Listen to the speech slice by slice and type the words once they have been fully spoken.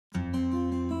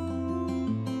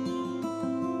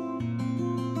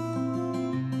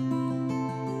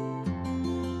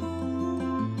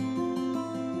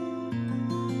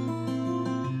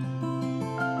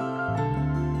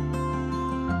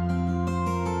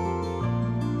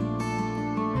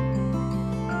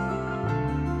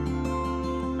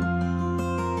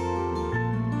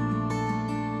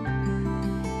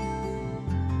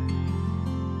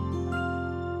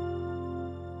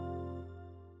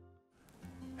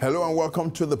Hello and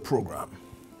welcome to the program.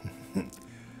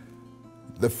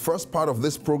 The first part of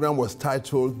this program was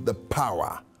titled The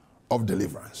Power of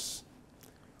Deliverance,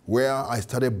 where I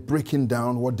started breaking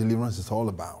down what deliverance is all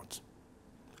about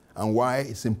and why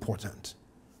it's important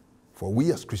for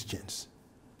we as Christians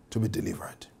to be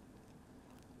delivered.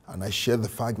 And I shared the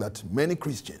fact that many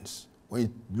Christians, when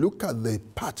you look at the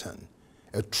pattern,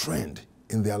 a trend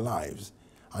in their lives,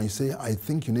 and you say, I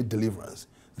think you need deliverance,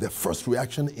 the first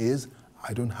reaction is,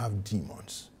 I don't have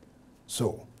demons,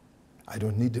 so I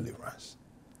don't need deliverance.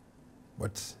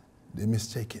 But they're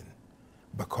mistaken,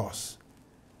 because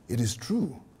it is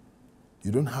true, you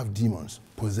don't have demons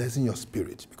possessing your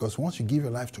spirit, because once you give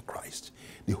your life to Christ,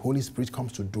 the Holy Spirit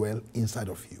comes to dwell inside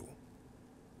of you,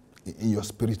 in your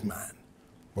spirit man.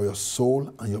 But your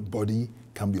soul and your body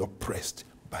can be oppressed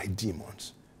by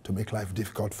demons to make life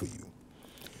difficult for you.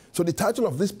 So the title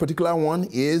of this particular one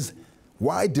is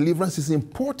Why Deliverance is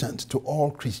Important to All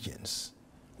Christians.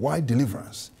 Why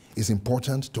deliverance is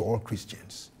important to all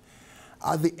Christians.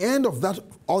 At the end of that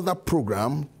other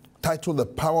program titled The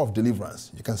Power of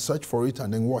Deliverance, you can search for it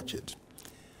and then watch it.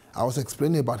 I was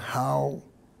explaining about how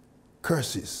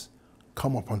curses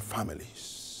come upon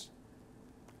families.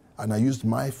 And I used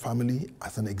my family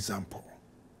as an example.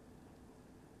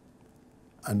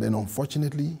 And then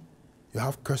unfortunately, you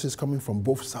have curses coming from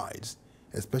both sides,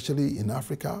 especially in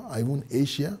Africa, even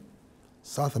Asia,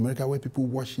 South America, where people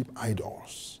worship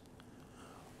idols.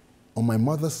 On my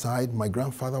mother's side, my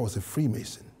grandfather was a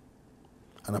Freemason.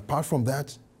 And apart from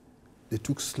that, they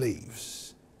took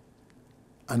slaves.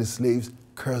 And the slaves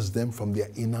cursed them from their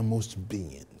innermost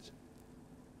beings.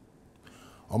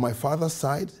 On my father's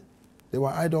side, they were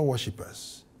idol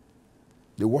worshippers.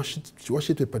 They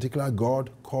worshipped a particular god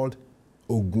called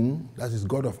Ogun, that is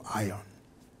God of iron.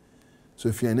 So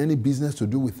if you're in any business to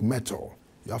do with metal,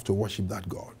 you have to worship that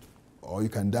god, or you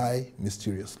can die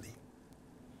mysteriously.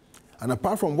 And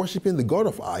apart from worshiping the God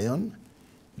of iron,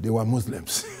 they were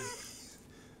Muslims.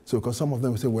 So because some of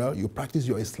them will say, well, you practice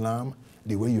your Islam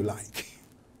the way you like,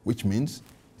 which means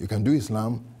you can do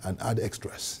Islam and add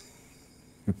extras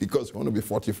because you want to be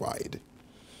fortified.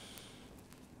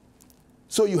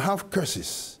 So you have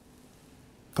curses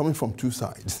coming from two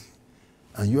sides,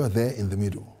 and you are there in the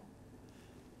middle.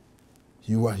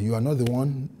 You are not the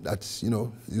one that,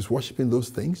 is worshiping those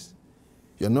things.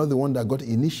 You're not the one that got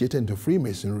initiated into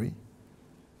Freemasonry,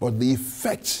 but the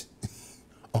effect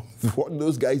of what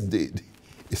those guys did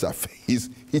is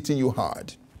hitting you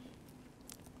hard.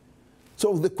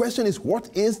 So the question is, what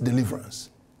is deliverance?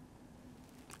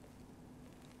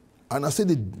 And I say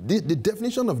the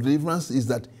definition of deliverance is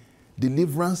that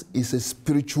deliverance is a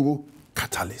spiritual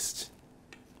catalyst.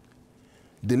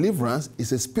 Deliverance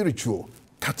is a spiritual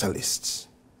catalyst.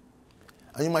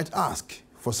 And you might ask,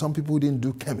 for some people who didn't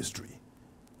do chemistry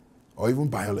or even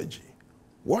biology,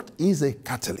 what is a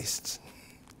catalyst?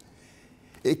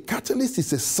 A catalyst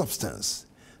is a substance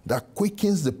that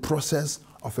quickens the process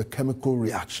of a chemical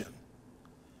reaction.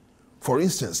 For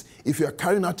instance, if you are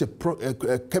carrying out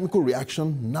a chemical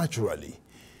reaction naturally,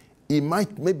 it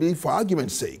might, maybe for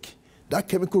argument's sake, that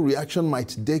chemical reaction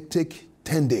might take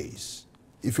 10 days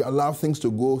if you allow things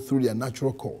to go through their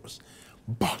natural course.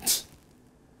 But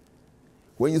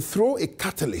when you throw a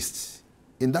catalyst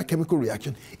in that chemical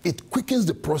reaction, it quickens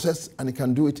the process and it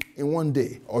can do it in 1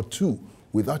 day or 2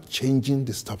 without changing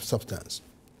the substance.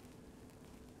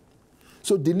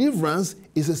 So deliverance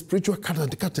is a spiritual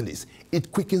catalyst.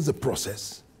 It quickens the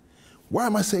process. Why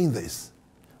am I saying this?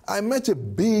 I met a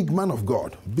big man of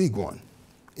God, big one,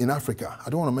 in Africa. I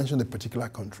don't want to mention the particular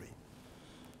country.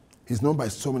 He's known by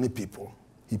so many people.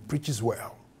 He preaches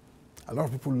well. A lot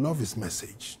of people love his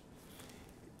message.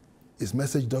 His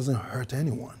message doesn't hurt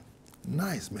anyone.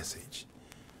 Nice message.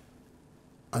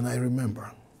 And I remember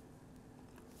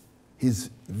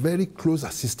his very close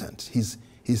assistant, his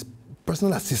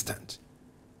personal assistant,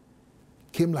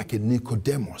 came like a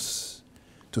Nicodemus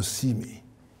to see me,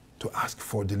 to ask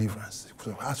for deliverance,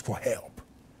 to ask for help.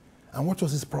 And what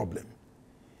was his problem?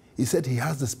 He said he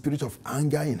has the spirit of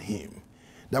anger in him,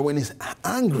 that when he's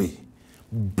angry,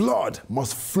 blood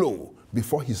must flow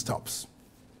before he stops.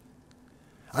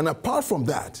 And apart from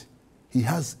that, he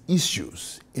has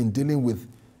issues in dealing with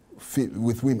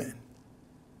women,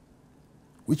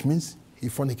 which means he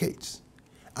fornicates.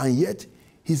 And yet,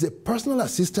 he's a personal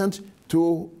assistant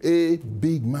to a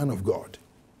big man of God.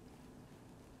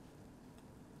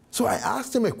 So I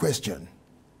asked him a question.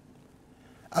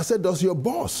 I said, does your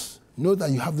boss know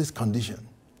that you have this condition?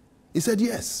 He said,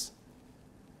 yes.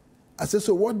 I said,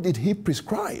 so what did he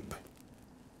prescribe?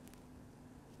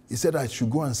 He said I should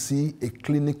go and see a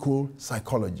clinical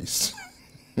psychologist.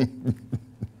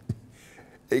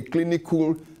 A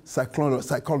clinical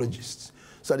psychologists.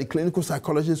 So the clinical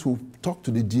psychologists who talk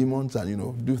to the demons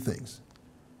and, do things.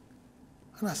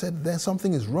 And I said, then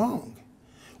something is wrong.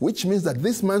 Which means that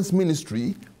this man's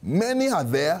ministry, many are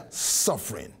there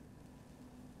suffering.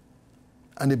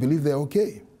 And they believe they're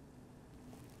okay.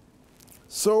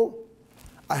 So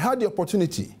I had the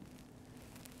opportunity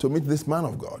to meet this man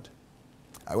of God.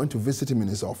 I went to visit him in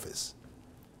his office.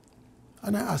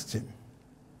 And I asked him,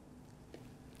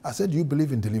 I said, do you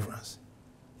believe in deliverance?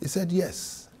 He said,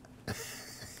 yes.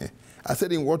 I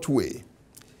said, in what way?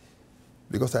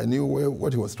 Because I knew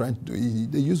what he was trying to do.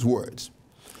 They used words.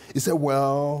 He said,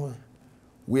 well,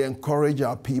 we encourage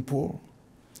our people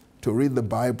to read the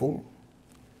Bible,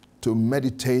 to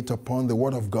meditate upon the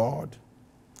Word of God,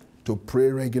 to pray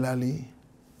regularly,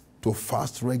 to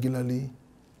fast regularly.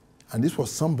 And this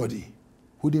was somebody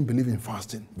who didn't believe in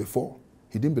fasting before.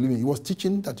 He didn't believe in it. He was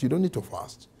teaching that you don't need to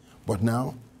fast. But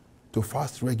now, to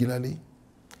fast regularly,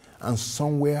 and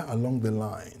somewhere along the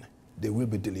line, they will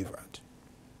be delivered.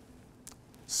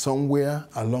 Somewhere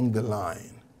along the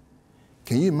line.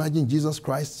 Can you imagine Jesus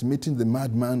Christ meeting the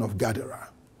madman of Gadara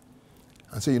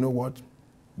and say, you know what?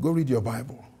 Go read your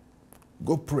Bible.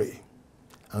 Go pray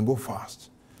and go fast.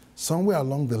 Somewhere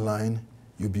along the line,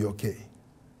 you'll be okay.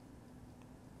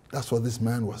 That's what this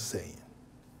man was saying.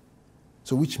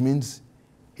 So which means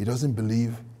he doesn't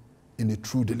believe in the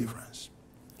true deliverance.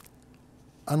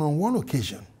 And on one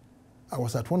occasion, I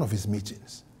was at one of his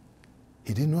meetings.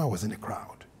 He didn't know I was in the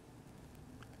crowd.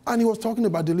 And he was talking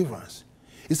about deliverance.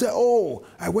 He said, oh,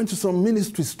 I went to some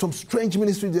ministries, some strange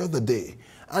ministry the other day,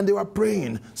 and they were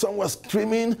praying. Some were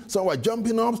screaming, some were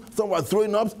jumping up, some were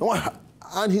throwing up,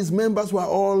 and his members were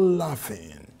all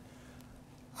laughing.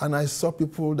 And I saw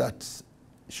people that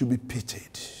should be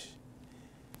pitied.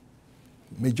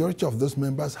 Majority of those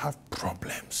members have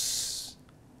problems.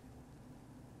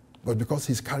 But because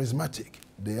he's charismatic,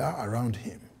 they are around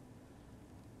him.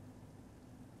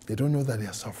 They don't know that they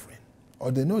are suffering.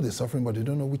 Or they know they're suffering, but they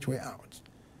don't know which way out.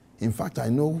 In fact, I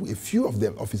know a few of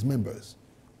them, of his members,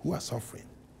 who are suffering.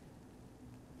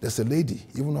 There's a lady,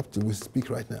 even up to we speak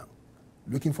right now,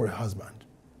 looking for a husband.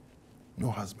 No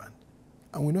husband.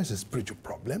 And we know it's a spiritual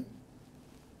problem.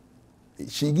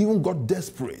 She even got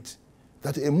desperate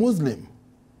that a Muslim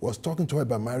was talking to her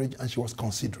about marriage and she was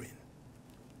considering.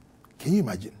 Can you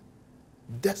imagine?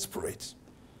 Desperate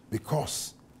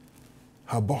because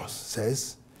her boss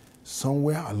says,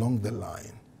 somewhere along the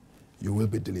line, you will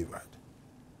be delivered.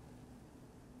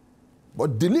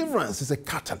 But deliverance is a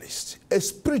catalyst, a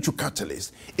spiritual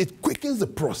catalyst. It quickens the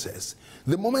process.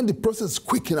 The moment the process is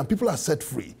quickened and people are set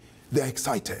free, they're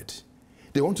excited.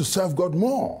 They want to serve God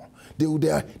more.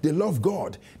 They love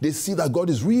God. They see that God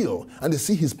is real, and they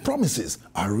see his promises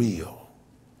are real.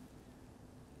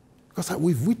 Because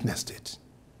we've witnessed it.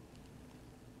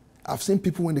 I've seen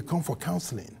people when they come for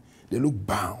counseling, they look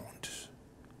bound.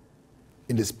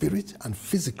 In the spirit and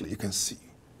physically, you can see.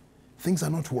 Things are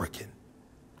not working.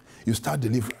 You start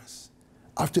deliverance.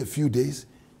 After a few days,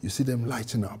 you see them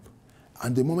lighten up.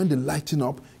 And the moment they lighten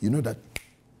up, you know that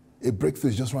a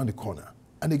breakthrough is just around the corner.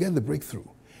 And they get the breakthrough.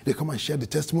 They come and share the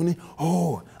testimony.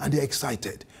 Oh, and they're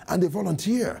excited. And they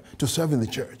volunteer to serve in the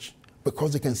church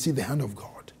because they can see the hand of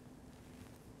God.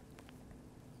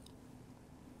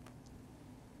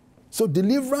 So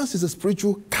deliverance is a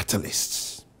spiritual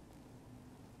catalyst.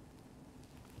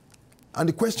 And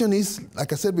the question is,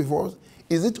 like I said before,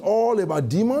 is it all about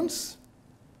demons?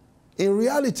 In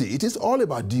reality, it is all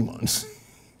about demons.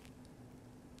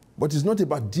 But it's not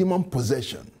about demon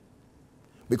possession.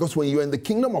 Because when you're in the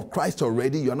kingdom of Christ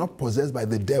already, you're not possessed by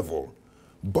the devil.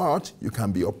 But you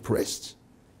can be oppressed.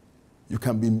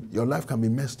 Your life can be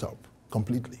messed up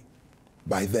completely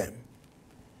by them.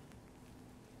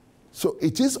 So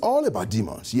it is all about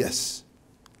demons, yes.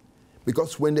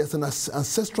 Because when there's an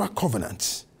ancestral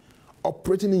covenant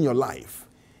operating in your life,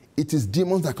 it is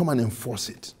demons that come and enforce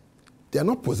it. They are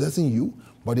not possessing you,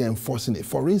 but they are enforcing it.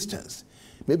 For instance,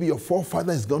 maybe your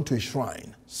forefather has gone to a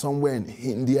shrine somewhere in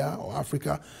India or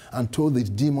Africa and told the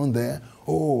demon there,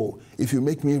 oh, if you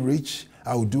make me rich,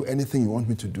 I will do anything you want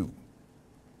me to do.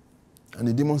 And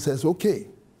the demon says, okay,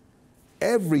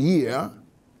 every year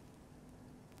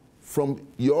from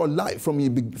your life, from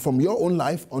your own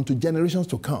life unto generations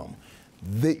to come,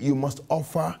 you must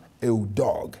offer a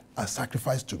dog as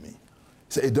sacrifice to me.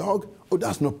 Say, a dog? Oh,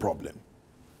 that's no problem.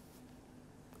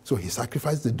 So he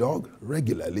sacrificed the dog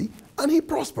regularly, and he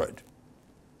prospered.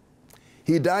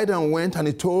 He died and went, and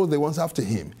he told the ones after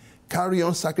him, carry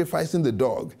on sacrificing the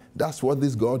dog. That's what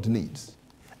this God needs.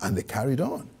 And they carried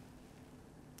on.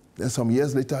 Then some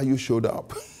years later, you showed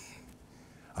up.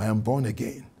 I am born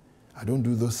again. I don't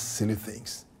do those silly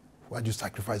things. Why'd you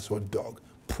sacrifice your dog?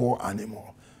 poor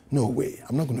animal. No way,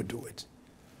 I'm not going to do it.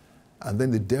 And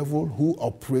then the devil, who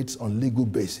operates on legal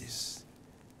basis,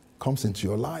 comes into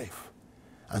your life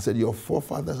and said, your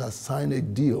forefathers have signed a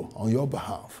deal on your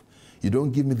behalf. You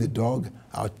don't give me the dog,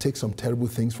 I'll take some terrible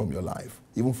things from your life,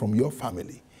 even from your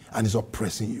family. And it's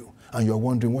oppressing you. And you're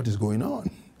wondering what is going on.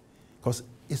 Because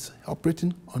it's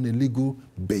operating on a legal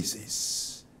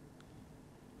basis.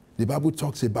 The Bible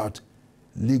talks about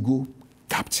legal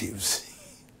captives.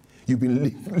 You've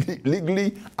been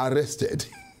legally arrested.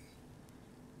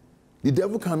 The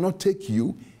devil cannot take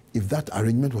you if that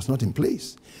arrangement was not in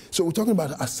place. So we're talking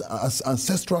about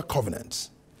ancestral covenants.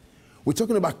 We're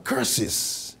talking about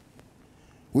curses.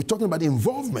 We're talking about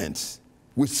involvement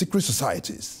with secret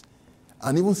societies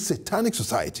and even satanic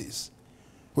societies.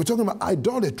 We're talking about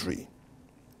idolatry.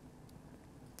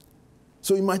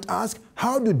 So you might ask,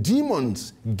 how do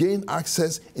demons gain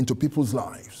access into people's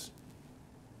lives?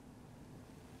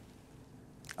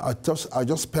 I'll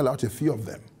just spell out a few of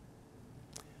them.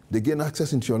 They gain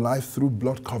access into your life through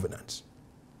blood covenants.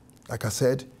 Like I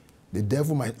said, the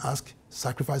devil might ask,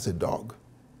 sacrifice a dog,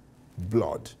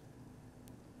 blood.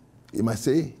 He might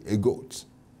say a goat,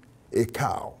 a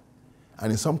cow.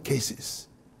 And in some cases,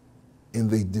 in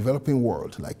the developing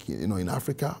world, like in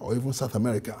Africa or even South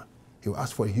America, he will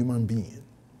ask for a human being.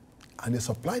 And they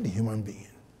supply the human being.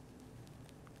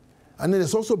 And then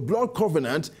there's also blood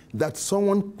covenant that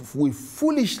someone will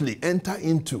foolishly enter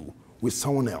into with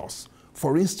someone else.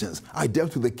 For instance, I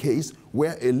dealt with a case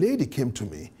where a lady came to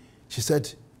me. She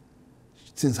said,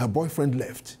 since her boyfriend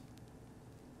left,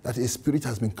 that a spirit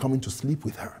has been coming to sleep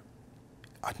with her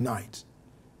at night.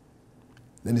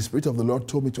 Then the Spirit of the Lord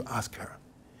told me to ask her,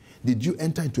 did you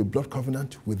enter into a blood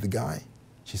covenant with the guy?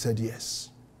 She said,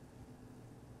 yes.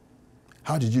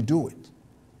 How did you do it?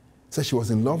 Said she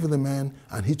was in love with the man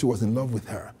and he too was in love with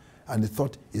her. And they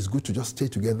thought it's good to just stay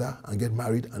together and get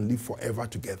married and live forever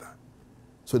together.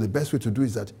 So the best way to do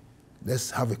is that let's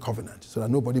have a covenant so that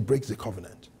nobody breaks the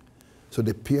covenant. So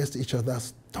they pierced each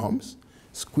other's thumbs,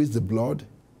 squeezed the blood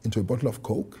into a bottle of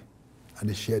Coke, and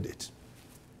they shared it.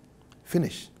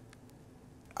 Finish.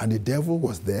 And the devil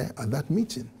was there at that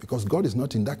meeting because God is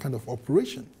not in that kind of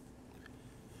operation.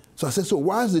 So I said, so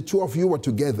whilst the two of you were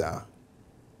together,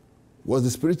 was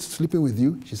the spirit sleeping with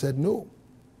you? She said, no.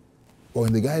 But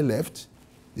when the guy left,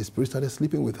 the spirit started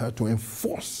sleeping with her to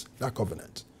enforce that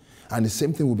covenant. And the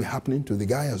same thing will be happening to the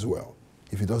guy as well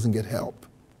if he doesn't get help.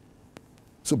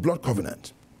 So blood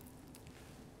covenant.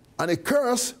 And a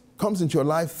curse comes into your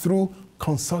life through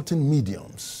consulting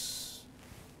mediums.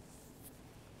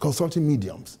 Consulting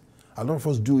mediums. A lot of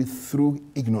us do it through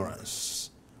ignorance,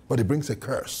 but it brings a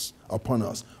curse upon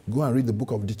us. Go and read the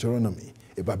book of Deuteronomy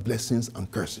about blessings and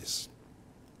curses.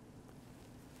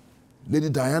 Lady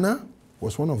Diana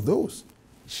was one of those.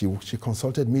 She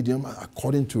consulted medium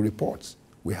according to reports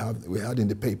we had in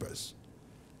the papers.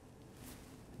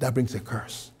 That brings a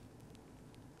curse.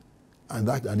 And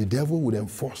the devil would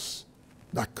enforce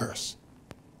that curse.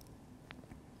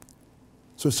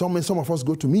 So some of us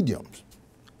go to mediums.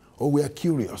 Oh, we are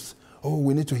curious. Oh,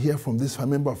 we need to hear from this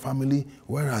member of family.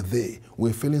 Where are they?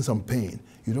 We're feeling some pain.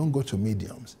 You don't go to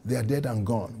mediums. They are dead and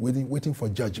gone, waiting for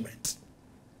judgment.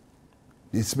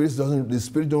 The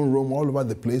spirit don't roam all over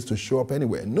the place to show up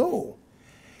anywhere. No.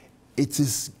 It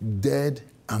is dead,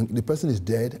 and the person is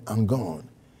dead and gone.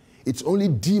 It's only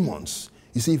demons.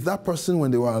 You see, if that person,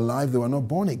 when they were alive, they were not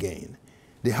born again,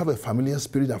 they have a familiar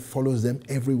spirit that follows them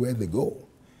everywhere they go.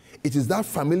 It is that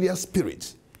familiar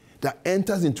spirit that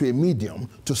enters into a medium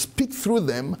to speak through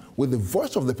them with the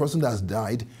voice of the person that has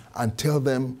died and tell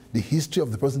them the history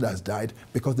of the person that has died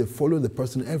because they follow the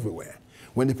person everywhere.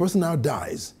 When the person now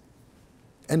dies,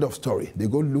 end of story. They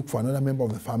go look for another member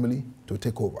of the family to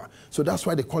take over. So that's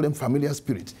why they call them familiar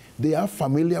spirits. They are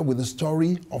familiar with the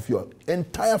story of your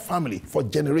entire family for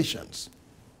generations.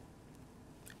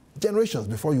 Generations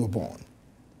before you were born.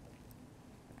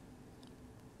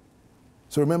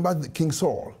 So remember King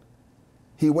Saul.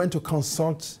 He went to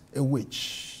consult a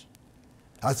witch.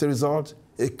 As a result,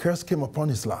 a curse came upon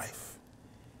his life.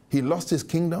 He lost his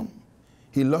kingdom.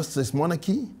 He lost his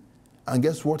monarchy. And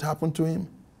guess what happened to him?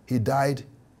 He died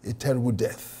a terrible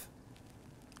death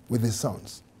with his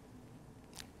sons.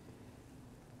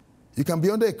 You can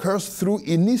be under a curse through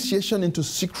initiation into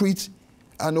secret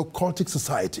and occultic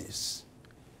societies.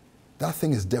 That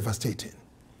thing is devastating.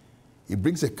 It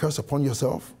brings a curse upon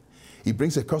yourself. It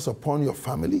brings a curse upon your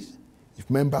family,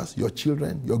 members, your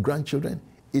children, your grandchildren.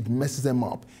 It messes them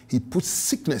up. It puts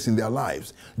sickness in their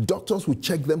lives. Doctors will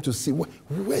check them to see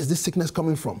where is this sickness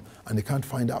coming from, and they can't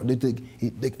find out. They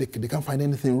can't find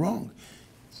anything wrong.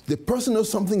 The person knows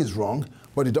something is wrong,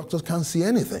 but the doctors can't see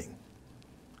anything.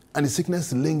 And the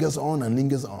sickness lingers on and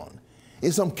lingers on.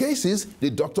 In some cases, the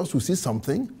doctors will see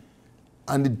something,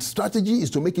 and the strategy is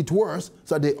to make it worse,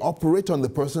 so they operate on the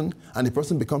person, and the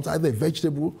person becomes either a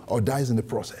vegetable or dies in the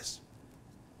process.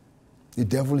 The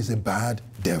devil is a bad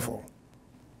devil.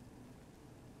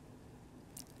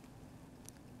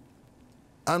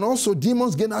 And also,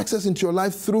 demons gain access into your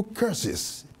life through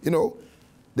curses. You know,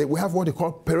 we have what they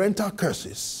call parental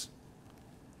curses.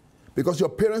 Because your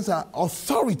parents are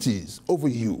authorities over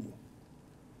you.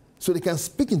 So they can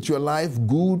speak into your life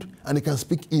good, and they can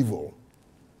speak evil.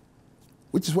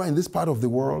 Which is why in this part of the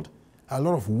world, a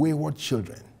lot of wayward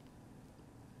children.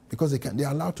 Because they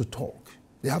are allowed to talk.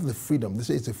 They have the freedom. They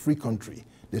say it's a free country.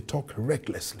 They talk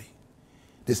recklessly.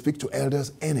 They speak to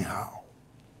elders anyhow.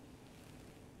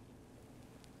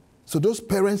 So those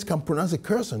parents can pronounce a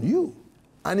curse on you,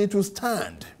 and it will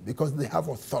stand because they have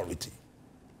authority.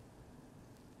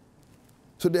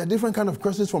 So there are different kinds of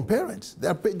curses from parents.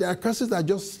 There are curses that are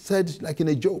just said like in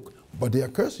a joke, but they are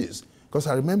curses. Because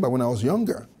I remember when I was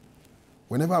younger,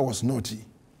 whenever I was naughty,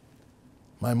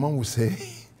 my mom would say,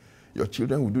 your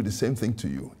children will do the same thing to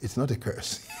you. It's not a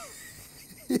curse.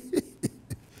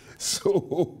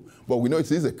 But we know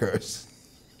it is a curse.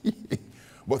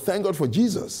 But thank God for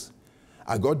Jesus.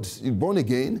 I got born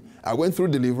again, I went through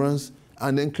deliverance,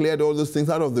 and then cleared all those things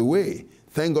out of the way.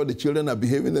 Thank God the children are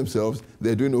behaving themselves,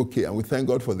 they're doing okay, and we thank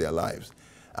God for their lives.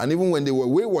 And even when they were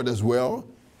wayward as well,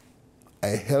 I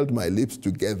held my lips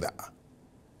together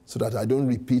so that I don't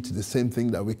repeat the same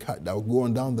thing that will go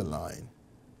on down the line,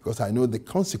 because I know the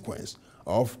consequence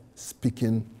of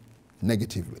speaking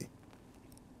negatively.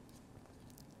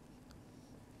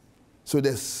 So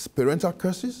there's parental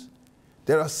curses.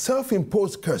 There are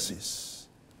self-imposed curses.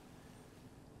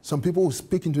 Some people will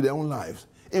speak into their own lives.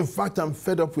 In fact, I'm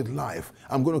fed up with life.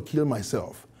 I'm going to kill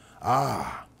myself.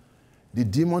 The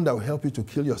demon that will help you to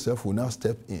kill yourself will now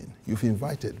step in. You've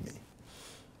invited me.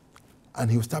 And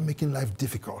he will start making life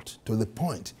difficult to the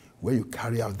point where you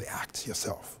carry out the act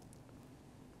yourself.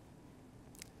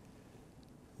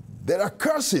 There are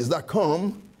curses that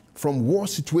come from war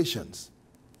situations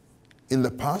in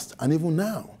the past and even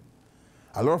now.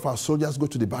 A lot of our soldiers go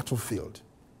to the battlefield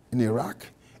in Iraq,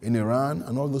 in Iran,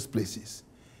 and all those places.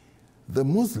 The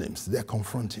Muslims they're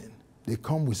confronting, they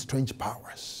come with strange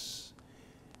powers.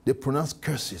 They pronounce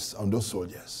curses on those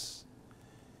soldiers.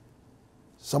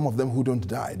 Some of them who don't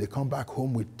die, they come back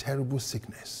home with terrible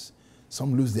sickness.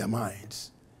 Some lose their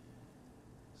minds.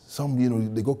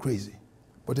 Some, they go crazy.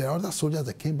 But there are other soldiers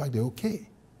that came back, they're okay.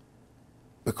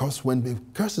 Because when the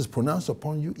curse is pronounced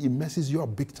upon you, it messes you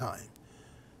up big time.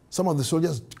 Some of the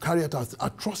soldiers carry out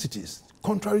atrocities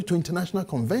contrary to international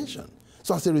convention.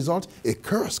 So as a result, a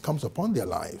curse comes upon their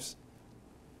lives.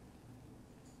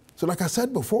 So like I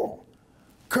said before,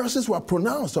 curses were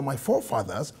pronounced on my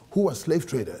forefathers who were slave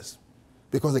traders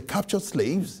because they captured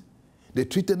slaves, they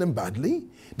treated them badly,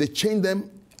 they chained them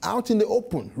out in the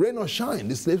open, rain or shine.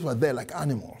 The slaves were there like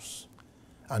animals.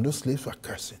 And those slaves were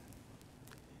cursing.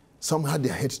 Some had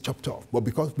their heads chopped off, but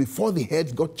because before the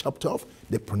heads got chopped off,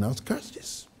 they pronounced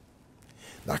curses.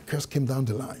 That curse came down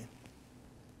the line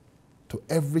to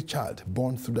every child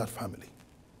born through that family.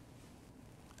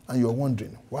 And you're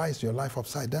wondering, why is your life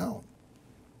upside down?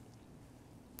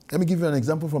 Let me give you an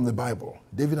example from the Bible,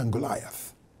 David and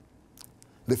Goliath.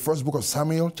 The first book of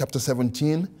Samuel, chapter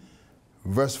 17,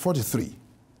 verse 43.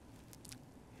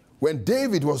 When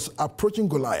David was approaching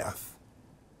Goliath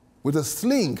with a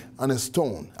sling and a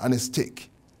stone and a stick,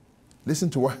 listen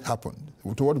to what happened,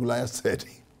 to what Goliath said.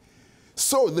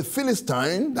 So the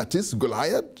Philistine, that is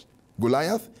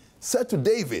Goliath, said to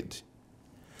David,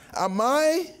 am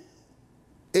I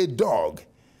a dog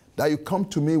that you come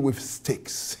to me with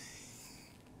sticks?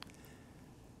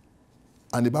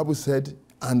 And the Bible said,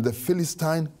 and the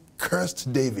Philistine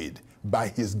cursed David by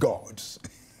his gods.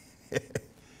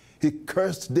 He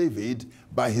cursed David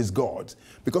by his gods.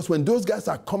 Because when those guys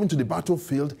are coming to the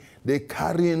battlefield, they're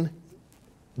carrying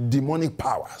demonic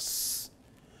powers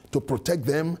to protect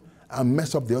them and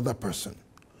mess up the other person.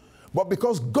 But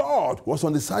because God was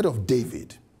on the side of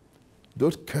David,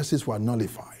 those curses were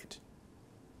nullified.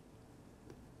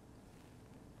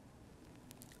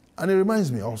 And it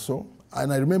reminds me also,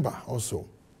 and I remember also,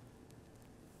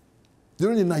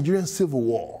 during the Nigerian Civil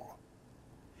War,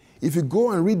 if you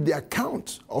go and read the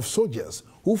account of soldiers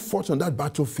who fought on that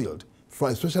battlefield,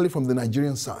 especially from the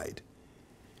Nigerian side,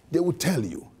 they will tell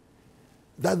you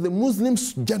that the Muslim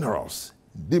generals,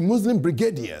 the Muslim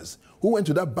brigadiers who went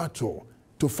to that battle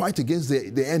to fight against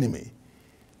the enemy,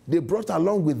 they brought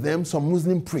along with them some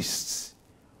Muslim priests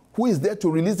who is there to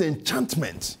release the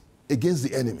enchantment against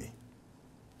the enemy.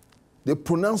 They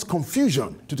pronounced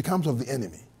confusion to the camps of the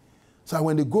enemy. So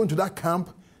when they go into that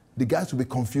camp, the guys will be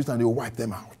confused and they'll wipe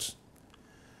them out.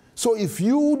 So if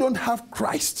you don't have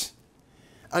Christ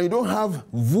and you don't have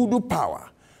voodoo power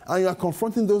and you are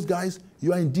confronting those guys,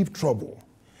 you are in deep trouble.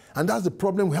 And that's the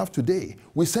problem we have today.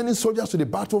 We're sending soldiers to the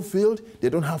battlefield, they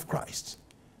don't have Christ.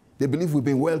 They believe we've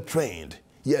been well trained.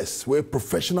 Yes, we're a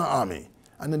professional army.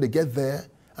 And then they get there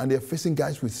and they're facing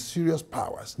guys with serious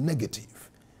powers, negative.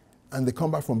 And they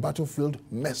come back from battlefield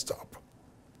messed up.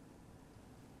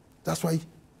 That's why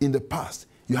in the past,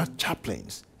 you had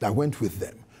chaplains that went with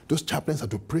them. Those chaplains had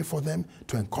to pray for them,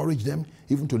 to encourage them,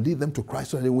 even to lead them to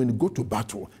Christ, so that when they go to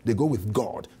battle, they go with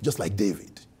God, just like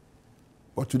David.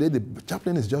 But today, the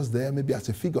chaplain is just there, maybe as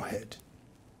a figurehead.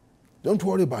 Don't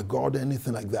worry about God or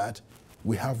anything like that.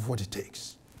 We have what it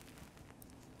takes.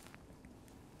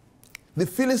 The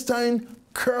Philistine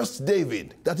cursed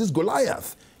David, that is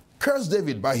Goliath, cursed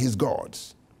David by his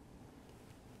gods.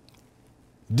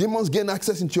 Demons gain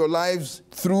access into your lives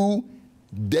through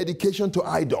dedication to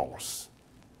idols.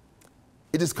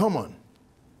 It is common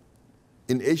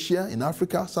in Asia, in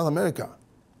Africa, South America,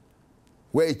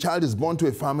 where a child is born to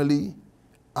a family,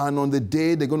 and on the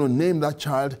day they're going to name that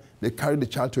child, they carry the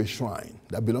child to a shrine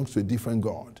that belongs to a different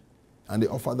god, and they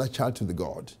offer that child to the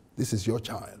god. This is your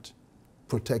child.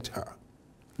 Protect her.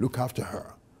 Look after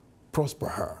her. Prosper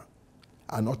her.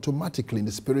 And automatically in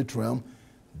the spirit realm,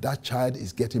 that child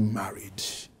is getting married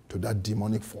to that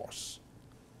demonic force.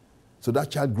 So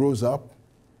that child grows up,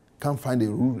 can't find a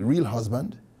real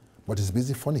husband, but is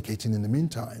busy fornicating in the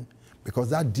meantime because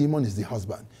that demon is the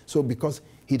husband. So because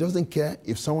he doesn't care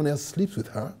if someone else sleeps with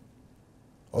her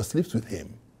or sleeps with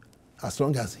him, as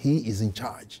long as he is in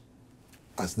charge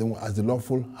as the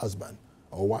lawful husband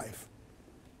or wife.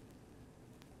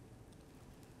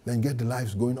 Then get the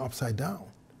lives going upside down.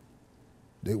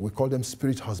 We call them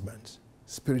spirit husbands,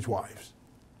 spirit wives.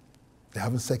 They're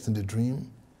having sex in the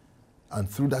dream, and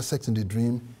through that sex in the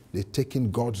dream, they're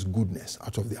taking God's goodness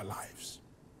out of their lives.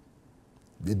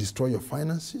 They destroy your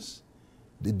finances.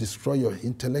 They destroy your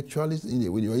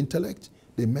intellectualism. With your intellect,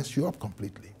 they mess you up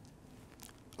completely.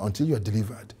 Until you are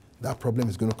delivered, that problem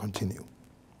is going to continue.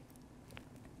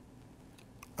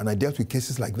 And I dealt with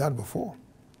cases like that before.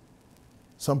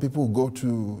 Some people go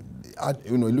to,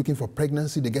 looking for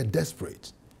pregnancy, they get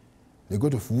desperate. They go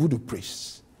to voodoo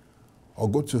priests or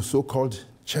go to so-called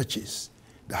churches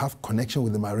that have connection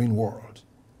with the marine world.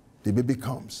 The baby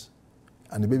comes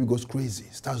and the baby goes crazy,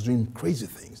 starts doing crazy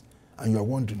things, and you're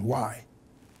wondering why.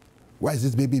 Why is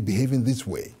this baby behaving this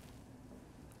way?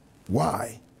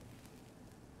 Why?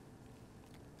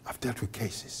 I've dealt with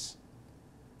cases.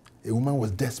 A woman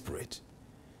was desperate.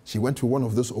 She went to one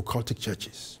of those occultic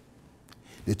churches.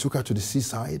 They took her to the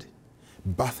seaside,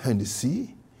 bathed her in the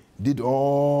sea, did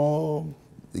all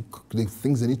the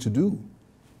things they need to do.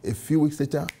 A few weeks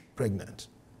later, pregnant.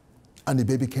 And the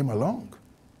baby came along.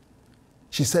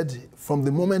 She said from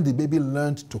the moment the baby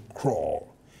learned to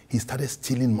crawl, he started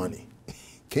stealing money.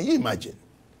 Can you imagine?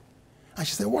 And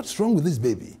she said, what's wrong with this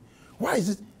baby? Why is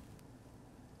it?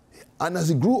 And as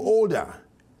he grew older,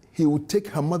 he would take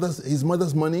his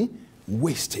mother's money,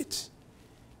 waste it.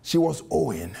 She was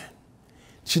owing.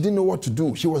 She didn't know what to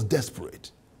do. She was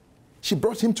desperate. She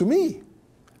brought him to me.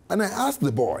 And I asked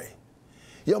the boy,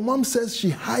 your mom says she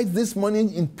hides this money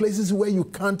in places where you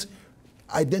can't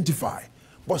identify,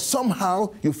 but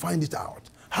somehow you find it out.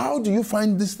 How do you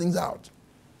find these things out?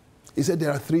 He said,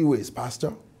 there are 3 ways,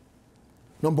 Pastor.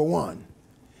 Number 1,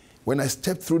 when I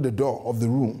step through the door of the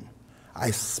room,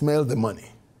 I smell the money.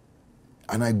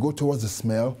 And I go towards the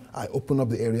smell, I open up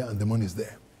the area, and the money is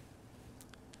there.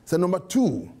 So number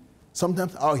 2,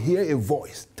 sometimes I'll hear a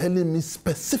voice telling me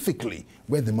specifically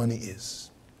where the money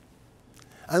is.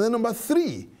 And then number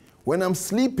 3, when I'm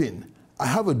sleeping, I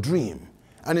have a dream.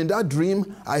 And in that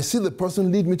dream, I see the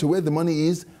person lead me to where the money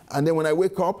is, and then when I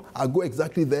wake up, I go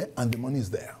exactly there, and the money is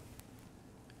there.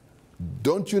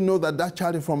 Don't you know that that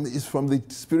child is from the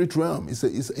spirit realm?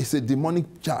 It's a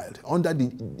demonic child under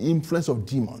the influence of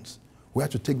demons. We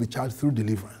have to take the child through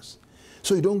deliverance.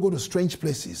 So you don't go to strange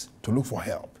places to look for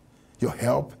help. Your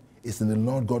help is in the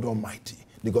Lord God Almighty,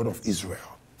 the God of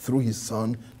Israel, through his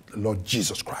Son, the Lord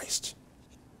Jesus Christ.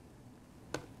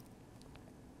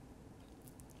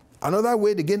 Another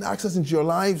way to gain access into your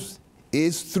lives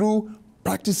is through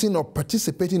practicing or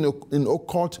participating in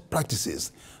occult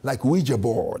practices like Ouija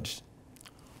board,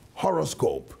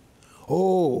 horoscope.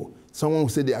 Oh, someone will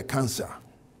say they are Cancer.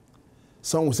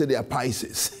 Someone will say they are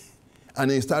Pisces. And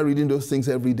then you start reading those things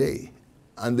every day.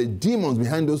 And the demons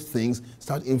behind those things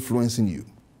start influencing you.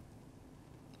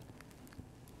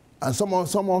 And some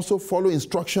also follow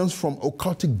instructions from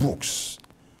occultic books.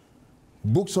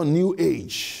 Books on New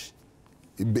Age.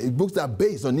 Books that are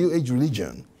based on New Age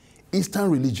religion, Eastern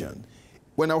religion.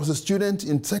 When I was a student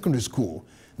in secondary school,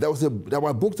 there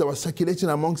were books that were circulating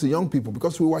amongst the young people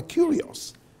because we were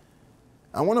curious.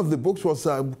 And one of the books was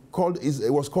called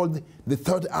The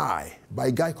Third Eye by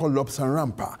a guy called Lobsang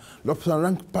Rampa.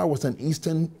 Lobsang Rampa was an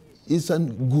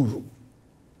Eastern guru.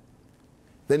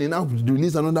 Then he now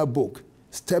released another book,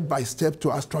 Step by Step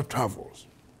to Astral Travels.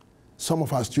 Some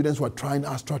of our students were trying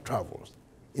astral travels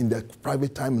in their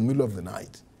private time in the middle of the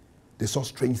night. They saw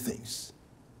strange things.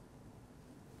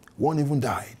 One even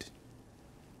died.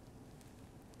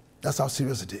 That's how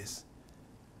serious it is.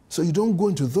 So you don't go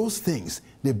into those things.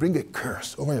 They bring a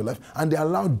curse over your life, and they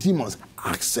allow demons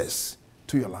access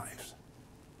to your lives.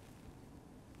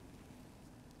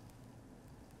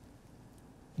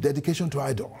 Dedication to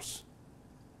idols.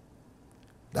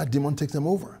 That demon takes them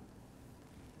over.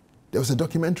 There was a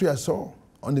documentary I saw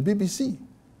on the BBC.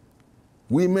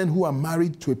 Women who are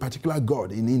married to a particular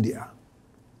god in India.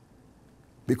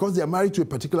 Because they are married to a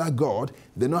particular god,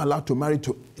 they're not allowed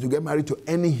to get married to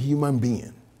any human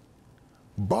being.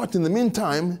 But in the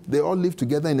meantime, they all live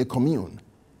together in a commune.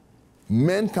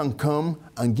 Men can come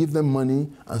and give them money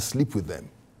and sleep with them,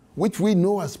 which we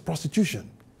know as prostitution.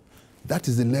 That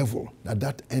is the level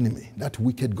that enemy, that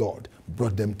wicked god,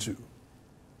 brought them to.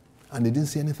 And they didn't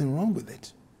see anything wrong with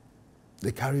it.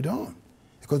 They carried on.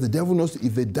 Because the devil knows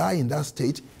if they die in that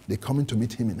state, they're coming to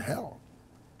meet him in hell.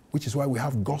 Which is why we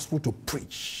have gospel to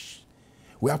preach.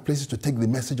 We have places to take the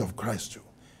message of Christ to.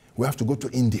 We have to go to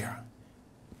India,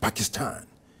 Pakistan,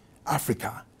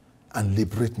 Africa, and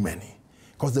liberate many.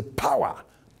 Because the power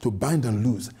to bind and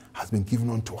loose has been given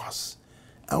unto us.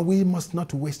 And we must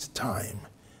not waste time.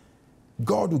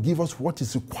 God will give us what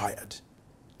is required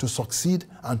to succeed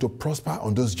and to prosper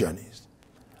on those journeys.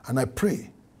 And I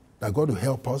pray that God will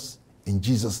help us in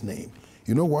Jesus' name.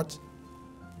 You know what?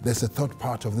 There's a third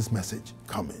part of this message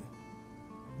coming.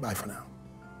 Bye for now.